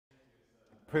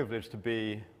privilege to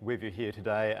be with you here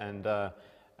today, and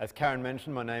as Karen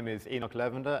mentioned, my name is Enoch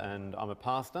Lavender and I'm a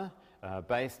pastor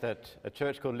based at a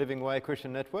church called Living Way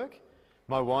Christian Network.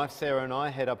 My wife Sarah and I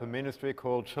head up a ministry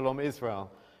called Shalom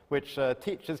Israel, which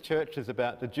teaches churches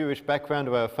about the Jewish background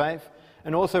of our faith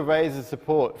and also raises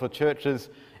support for churches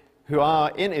who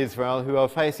are in Israel, who are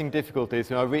facing difficulties,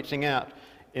 who are reaching out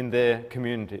in their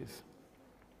communities.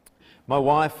 My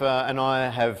wife and I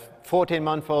have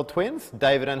 14-month-old twins,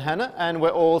 David and Hannah, and we're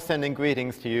all sending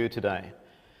greetings to you today.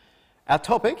 Our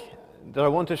topic that I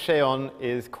want to share on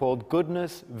is called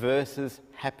goodness versus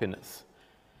happiness.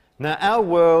 Now, our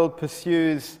world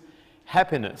pursues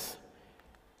happiness.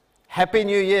 Happy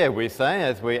New Year, we say,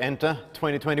 as we enter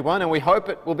 2021, and we hope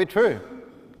it will be true.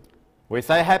 We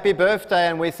say happy birthday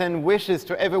and we send wishes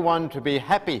to everyone to be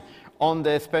happy on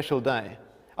their special day.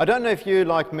 I don't know if you,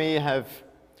 like me, have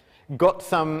got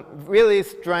some really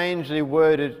strangely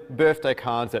worded birthday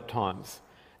cards at times.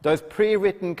 Those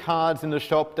pre-written cards in the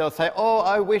shop, they'll say, "Oh,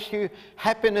 I wish you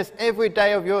happiness every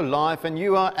day of your life and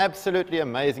you are absolutely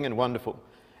amazing and wonderful."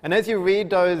 And as you read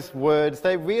those words,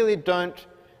 they really don't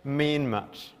mean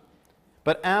much.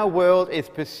 But our world is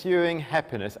pursuing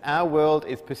happiness. Our world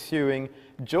is pursuing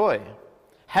joy.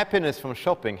 Happiness from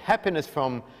shopping, happiness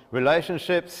from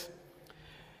relationships.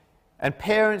 And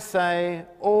parents say,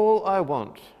 all I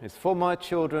want is for my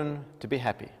children to be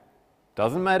happy.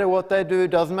 Doesn't matter what they do,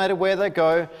 doesn't matter where they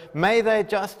go, may they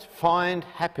just find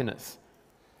happiness.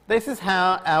 This is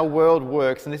how our world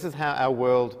works and this is how our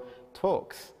world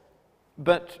talks.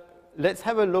 But let's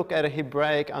have a look at a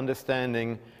Hebraic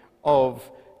understanding of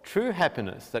true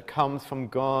happiness that comes from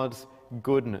God's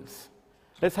goodness.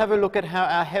 Let's have a look at how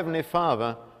our Heavenly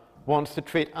Father wants to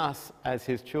treat us as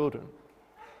His children.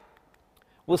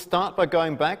 We'll start by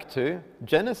going back to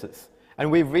Genesis.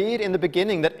 And we read in the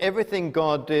beginning that everything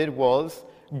God did was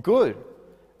good.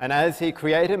 And as He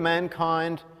created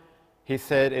mankind, He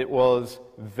said it was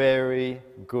very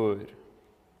good.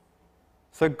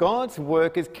 So God's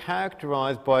work is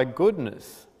characterized by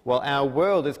goodness, while our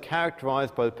world is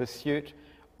characterized by the pursuit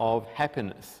of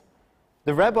happiness.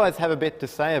 The rabbis have a bit to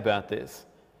say about this.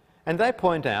 And they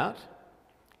point out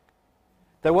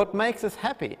that what makes us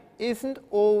happy isn't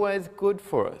always good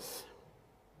for us.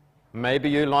 Maybe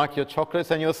you like your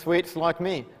chocolates and your sweets like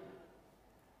me,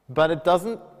 but it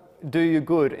doesn't do you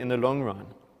good in the long run.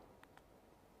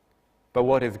 But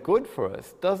what is good for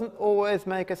us doesn't always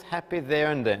make us happy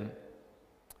there and then.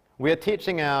 We are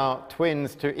teaching our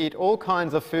twins to eat all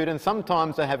kinds of food, and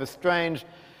sometimes they have a strange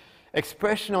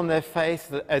expression on their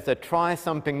face as they try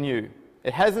something new.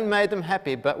 It hasn't made them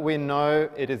happy, but we know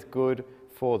it is good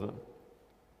for them.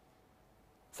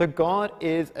 So God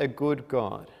is a good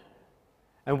God.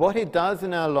 And what He does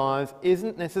in our lives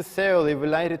isn't necessarily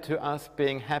related to us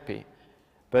being happy,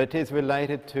 but it is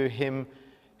related to Him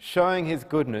showing His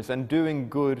goodness and doing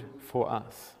good for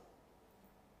us.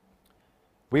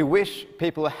 We wish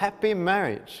people a happy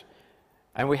marriage,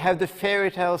 and we have the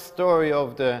fairy tale story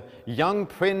of the young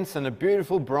prince and a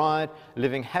beautiful bride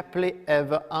living happily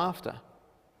ever after.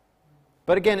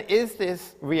 But again, is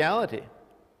this reality?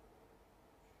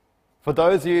 For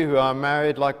those of you who are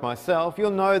married like myself,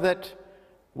 you'll know that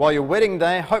while your wedding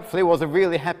day hopefully was a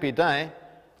really happy day,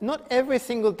 not every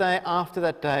single day after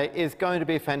that day is going to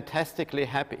be fantastically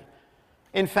happy.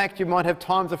 In fact, you might have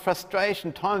times of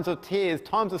frustration, times of tears,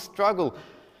 times of struggle,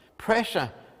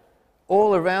 pressure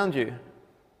all around you.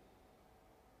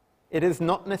 It is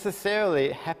not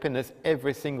necessarily happiness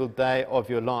every single day of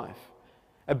your life.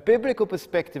 A biblical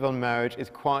perspective on marriage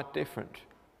is quite different.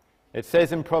 It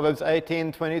says in Proverbs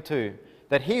 18:22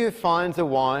 that he who finds a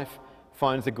wife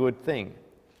finds a good thing.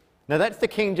 Now that's the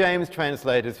King James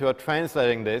translators who are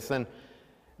translating this, and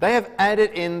they have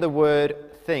added in the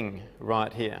word thing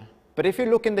right here. But if you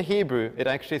look in the Hebrew, it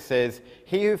actually says,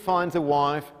 he who finds a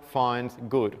wife finds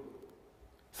good.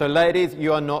 So ladies,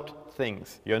 you are not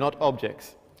things, you're not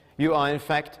objects. You are in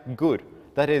fact good.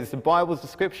 That is the Bible's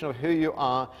description of who you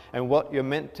are and what you're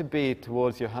meant to be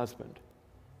towards your husband.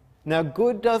 Now,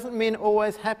 good doesn't mean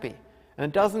always happy, and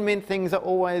it doesn't mean things are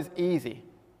always easy,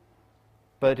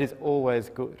 but it is always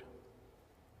good.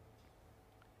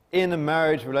 In a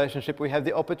marriage relationship, we have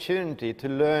the opportunity to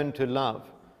learn to love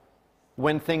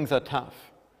when things are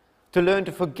tough, to learn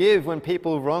to forgive when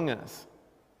people wrong us,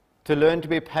 to learn to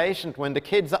be patient when the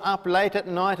kids are up late at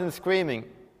night and screaming,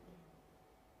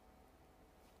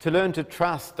 to learn to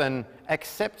trust and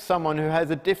accept someone who has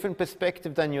a different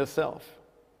perspective than yourself.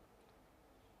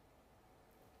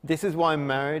 This is why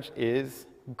marriage is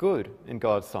good in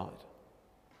God's sight.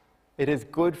 It is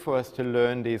good for us to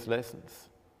learn these lessons.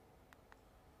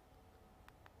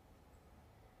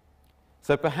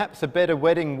 So perhaps a better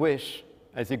wedding wish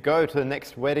as you go to the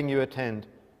next wedding you attend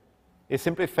is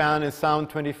simply found in Psalm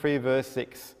 23 verse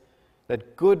 6,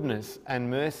 that goodness and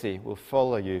mercy will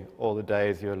follow you all the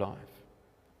days of your life.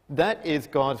 That is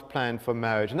God's plan for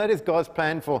marriage, and that is God's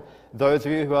plan for those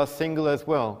of you who are single as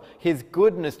well. His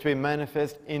goodness to be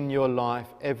manifest in your life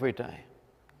every day.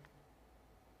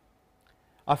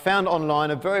 I found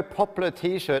online a very popular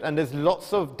t-shirt, and there's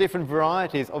lots of different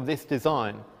varieties of this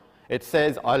design. It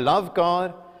says, "I love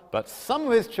God, but some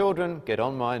of his children get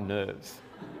on my nerves."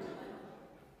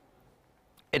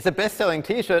 It's a best-selling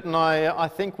t-shirt, and I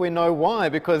think we know why,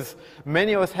 because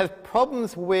many of us have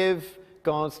problems with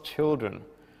God's children.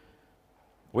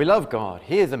 We love God.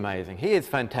 He is amazing. He is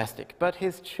fantastic. But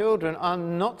his children are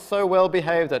not so well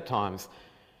behaved at times.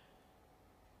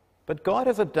 But God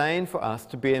has ordained for us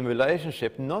to be in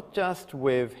relationship not just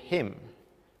with him,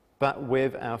 but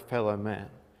with our fellow man.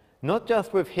 Not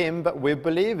just with him, but with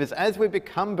believers. As we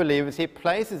become believers, he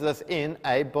places us in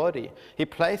a body. He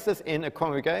places us in a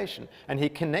congregation. And he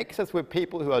connects us with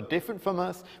people who are different from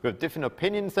us, who have different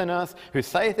opinions than us, who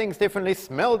say things differently,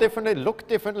 smell differently, look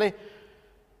differently.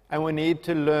 And we need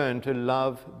to learn to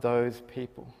love those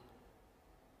people.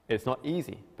 It's not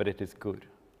easy, but it is good.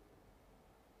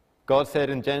 God said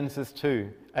in Genesis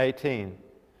 2:18,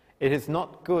 "It is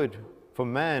not good for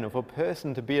man or for a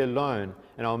person to be alone,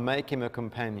 and I'll make him a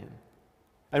companion."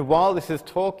 And while this is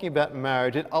talking about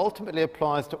marriage, it ultimately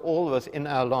applies to all of us in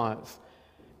our lives.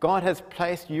 God has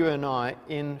placed you and I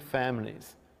in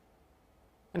families.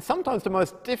 And sometimes the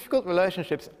most difficult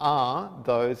relationships are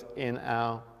those in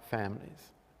our families.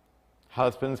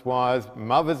 Husbands, wives,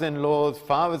 mothers-in-laws,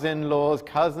 fathers-in-laws,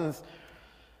 cousins.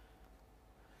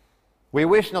 We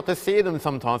wish not to see them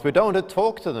sometimes. We don't want to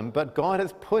talk to them, but God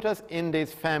has put us in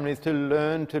these families to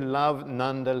learn to love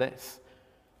nonetheless,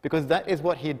 because that is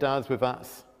what he does with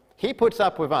us. He puts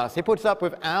up with us. He puts up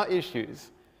with our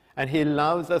issues, and he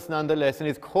loves us nonetheless, and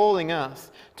he's calling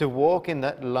us to walk in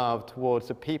that love towards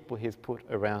the people he's put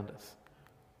around us.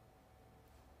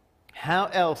 How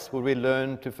else will we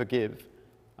learn to forgive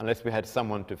unless we had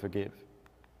someone to forgive?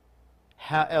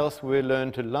 How else will we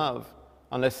learn to love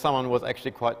unless someone was actually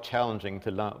quite challenging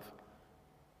to love?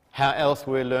 How else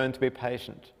will we learn to be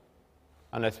patient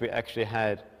unless we actually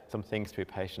had some things to be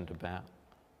patient about?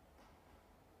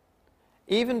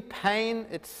 Even pain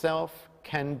itself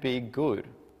can be good.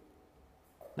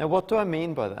 Now, what do I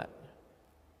mean by that?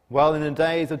 Well, in the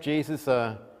days of Jesus,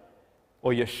 or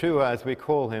Yeshua as we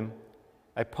call him,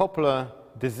 a popular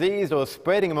disease or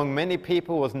spreading among many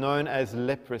people was known as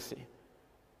leprosy.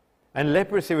 And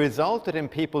leprosy resulted in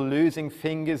people losing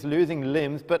fingers, losing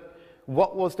limbs, but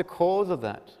what was the cause of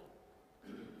that?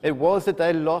 It was that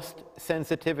they lost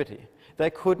sensitivity. They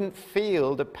couldn't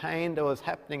feel the pain that was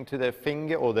happening to their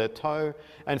finger or their toe,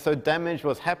 and so damage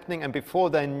was happening, and before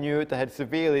they knew it, they had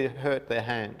severely hurt their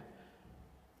hand.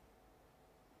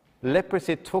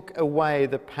 Leprosy took away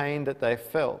the pain that they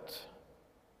felt,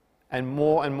 and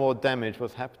more damage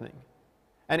was happening.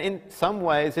 And in some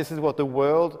ways, this is what the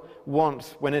world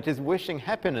wants when it is wishing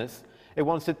happiness. It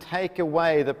wants to take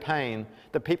away the pain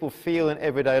that people feel in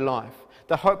everyday life.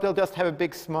 They hope they'll just have a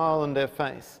big smile on their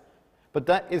face. But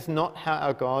that is not how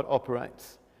our God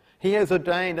operates. He has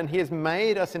ordained and he has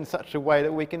made us in such a way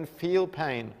that we can feel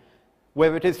pain,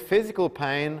 whether it is physical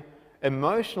pain,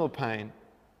 emotional pain.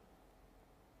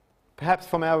 Perhaps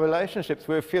from our relationships,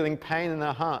 we're feeling pain in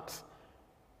our hearts.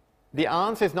 The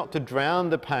answer is not to drown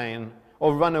the pain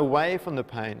or run away from the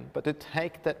pain, but to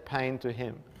take that pain to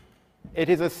him. It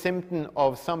is a symptom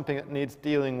of something that needs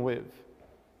dealing with.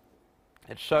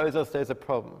 It shows us there's a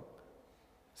problem.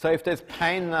 So if there's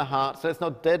pain in our hearts, let's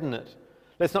not deaden it.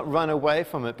 Let's not run away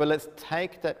from it, but let's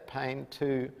take that pain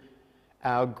to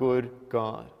our good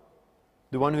God,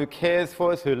 the one who cares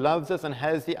for us, who loves us and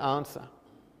has the answer.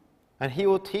 And he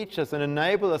will teach us and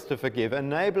enable us to forgive,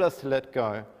 enable us to let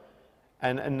go,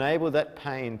 and enable that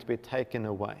pain to be taken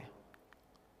away.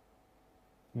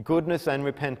 Goodness and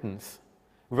repentance.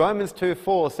 Romans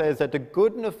 2:4 says that the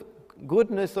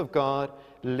goodness of God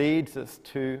leads us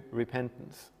to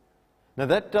repentance. Now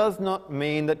that does not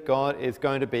mean that God is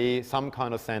going to be some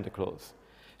kind of Santa Claus,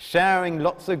 showering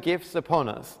lots of gifts upon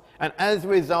us, and as a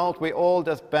result we all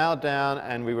just bow down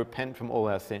and we repent from all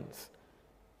our sins.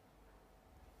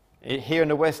 Here in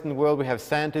the Western world we have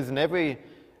Santas in every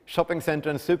shopping centre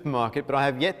and supermarket, but I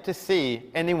have yet to see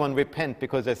anyone repent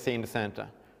because they've seen Santa.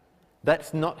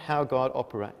 That's not how God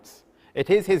operates.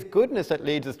 It is his goodness that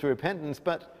leads us to repentance,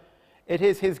 but it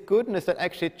is his goodness that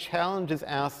actually challenges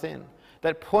our sin,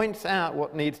 that points out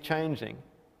what needs changing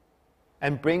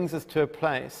and brings us to a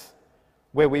place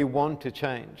where we want to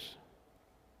change.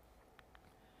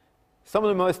 Some of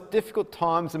the most difficult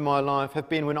times in my life have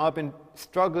been when I've been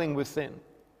struggling with sin.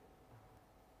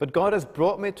 But God has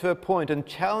brought me to a point and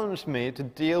challenged me to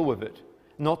deal with it,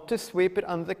 not to sweep it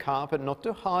under the carpet, not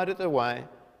to hide it away,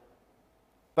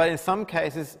 but in some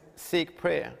cases seek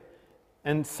prayer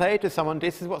and say to someone,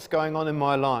 this is what's going on in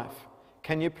my life.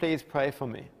 Can you please pray for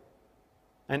me?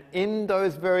 And in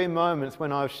those very moments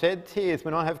when I've shed tears,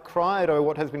 when I have cried over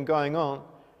what has been going on,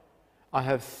 I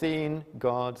have seen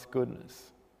God's goodness.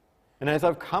 And as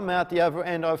I've come out the other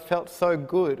end, I've felt so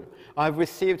good. I've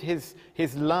received His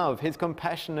love, His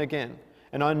compassion again.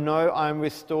 And I know I'm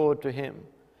restored to Him.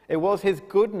 It was His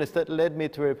goodness that led me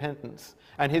to repentance,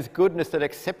 and His goodness that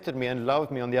accepted me and loved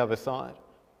me on the other side.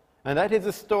 And that is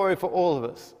a story for all of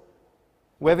us.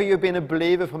 Whether you've been a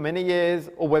believer for many years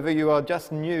or whether you are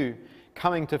just new,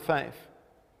 coming to faith.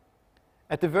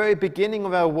 At the very beginning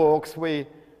of our walks, we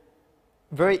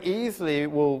very easily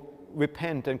will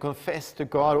repent and confess to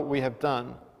God what we have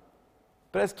done.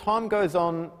 But as time goes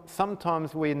on,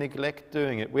 sometimes we neglect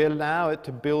doing it. We allow it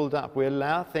to build up. We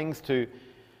allow things to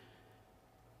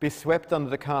be swept under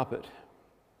the carpet.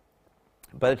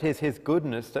 But it is His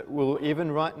goodness that will, even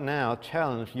right now,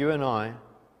 challenge you and I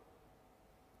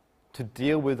to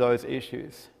deal with those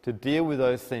issues, to deal with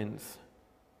those sins,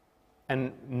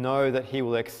 and know that He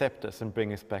will accept us and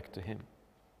bring us back to Him.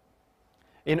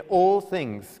 In all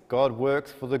things, God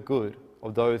works for the good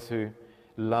of those who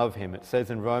love Him. It says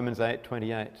in Romans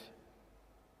 8:28.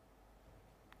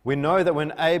 We know that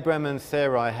when Abraham and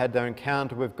Sarai had their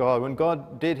encounter with God, when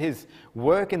God did His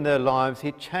work in their lives,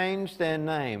 He changed their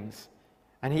names.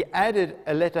 And He added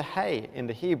a letter He in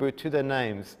the Hebrew to their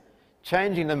names,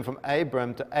 changing them from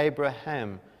Abram to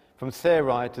Abraham, from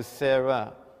Sarai to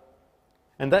Sarah.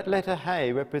 And that letter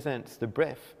He represents the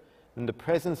breath and the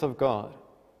presence of God.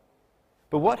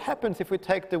 But what happens if we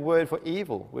take the word for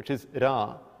evil, which is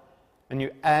Ra, and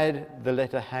you add the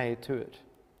letter He to it?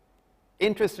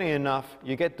 Interestingly enough,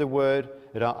 you get the word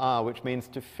Ra'ah, which means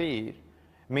to feed.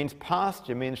 It means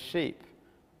pasture, means sheep.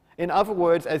 In other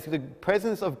words, as the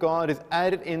presence of God is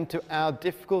added into our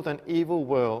difficult and evil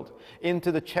world,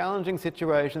 into the challenging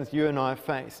situations you and I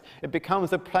face, it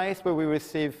becomes a place where we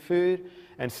receive food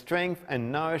and strength and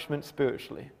nourishment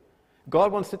spiritually.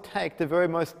 God wants to take the very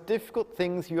most difficult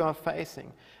things you are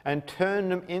facing and turn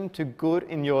them into good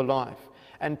in your life,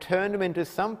 and turn them into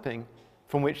something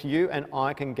from which you and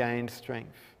I can gain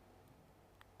strength.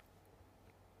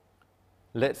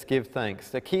 Let's give thanks.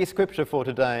 The key scripture for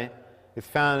today is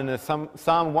found in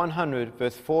Psalm 100,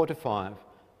 verse 4 to 5.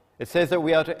 It says that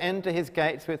we are to enter His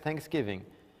gates with thanksgiving,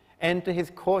 enter His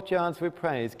courtyards with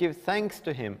praise, give thanks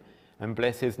to Him and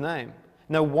bless His name.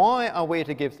 Now, why are we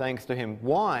to give thanks to Him?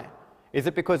 Why? Is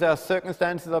it because our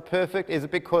circumstances are perfect? Is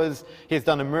it because He's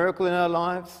done a miracle in our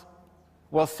lives?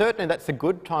 Well, certainly that's a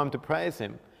good time to praise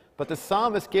Him. But the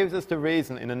psalmist gives us the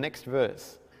reason in the next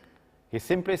verse. He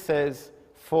simply says,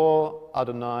 "For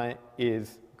Adonai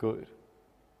is good."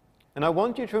 And I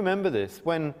want you to remember this.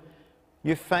 When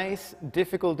you face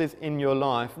difficulties in your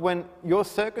life, when your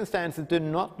circumstances do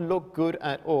not look good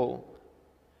at all,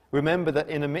 remember that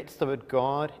in the midst of it,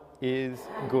 God is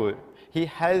good. He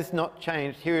has not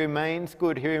changed. He remains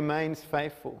good. He remains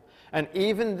faithful. And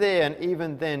even there and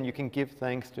even then, you can give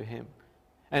thanks to Him.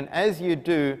 And as you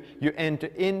do, you enter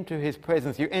into His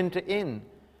presence. You enter in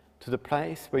to the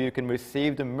place where you can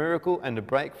receive the miracle and the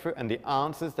breakthrough and the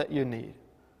answers that you need.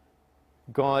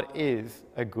 God is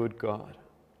a good God.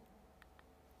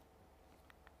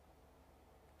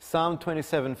 Psalm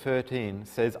 27:13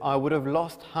 says, "I would have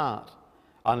lost heart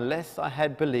unless I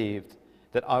had believed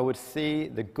that I would see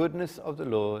the goodness of the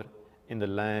Lord in the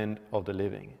land of the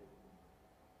living."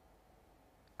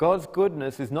 God's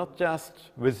goodness is not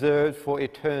just reserved for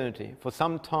eternity, for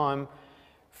some time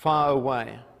far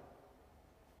away,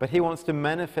 but He wants to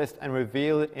manifest and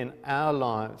reveal it in our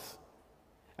lives.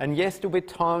 And yes, there will be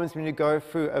times when you go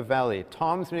through a valley,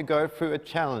 times when you go through a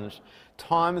challenge,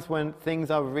 times when things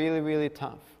are really, really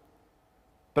tough.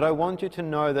 But I want you to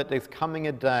know that there's coming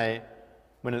a day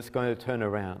when it's going to turn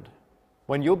around.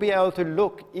 When you'll be able to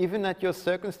look even at your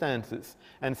circumstances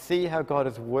and see how God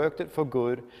has worked it for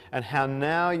good and how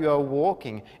now you are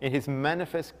walking in His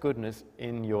manifest goodness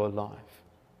in your life.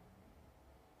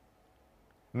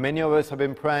 Many of us have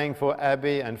been praying for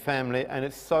Abby and family, and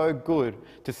it's so good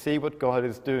to see what God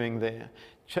is doing there,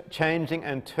 changing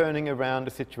and turning around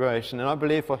the situation. And I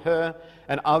believe for her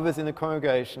and others in the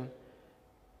congregation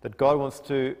that God wants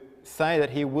to say that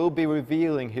He will be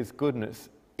revealing His goodness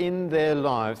in their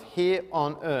lives here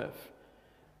on earth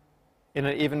in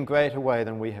an even greater way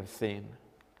than we have seen.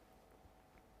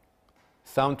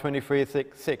 Psalm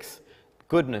 23:6,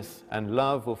 "Goodness and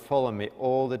love will follow me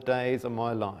all the days of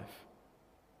my life,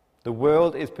 The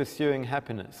world is pursuing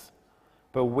happiness,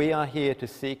 but we are here to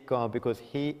seek God because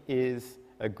He is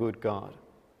a good God.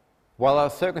 While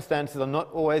our circumstances are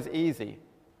not always easy,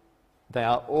 they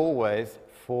are always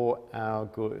for our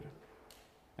good.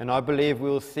 And I believe we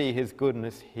will see His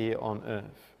goodness here on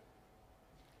earth.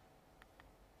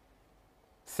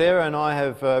 Sarah and I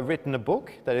have written a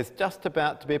book that is just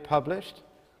about to be published,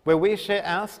 where we share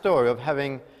our story of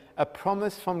having a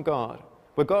promise from God,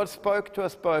 where God spoke to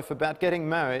us both about getting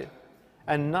married,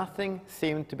 and nothing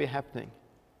seemed to be happening.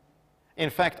 In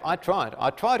fact, I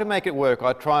tried to make it work.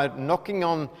 I tried knocking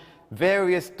on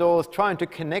various doors, trying to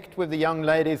connect with the young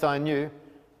ladies I knew,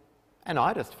 and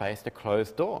I just faced a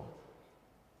closed door.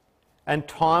 And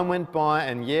time went by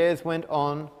and years went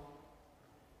on,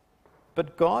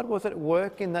 but God was at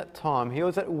work in that time. He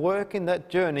was at work in that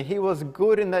journey. He was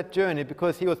good in that journey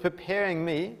because He was preparing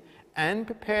me and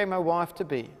preparing my wife to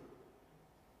be.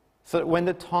 So that when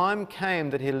the time came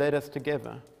that He led us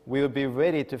together, we would be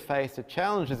ready to face the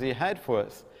challenges He had for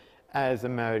us as a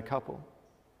married couple.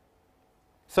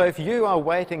 So if you are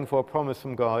waiting for a promise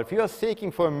from God, if you are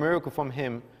seeking for a miracle from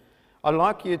Him, I'd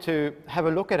like you to have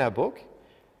a look at our book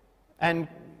and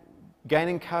gain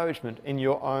encouragement in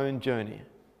your own journey.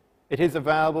 It is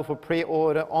available for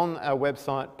pre-order on our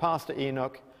website,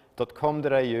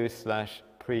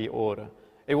 pastorenoch.com.au/pre-order.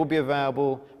 It will be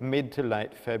available mid to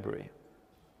late February.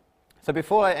 So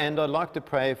before I end, I'd like to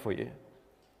pray for you.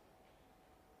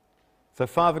 So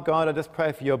Father God, I just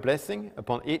pray for your blessing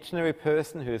upon each and every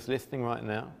person who is listening right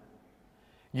now.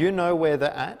 You know where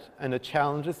they're at and the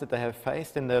challenges that they have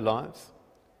faced in their lives.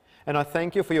 And I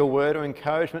thank you for your word of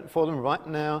encouragement for them right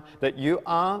now, that you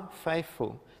are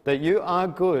faithful, that you are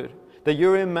good, that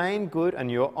you remain good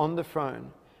and you're on the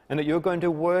throne, and that you're going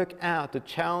to work out the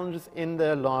challenges in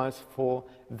their lives for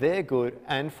their good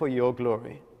and for your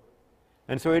glory.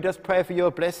 And so we just pray for your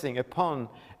blessing upon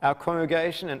our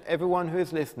congregation and everyone who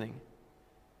is listening.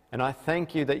 And I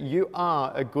thank you that you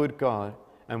are a good God,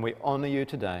 and we honor you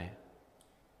today.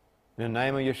 In the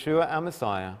name of Yeshua, our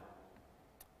Messiah,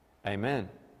 amen.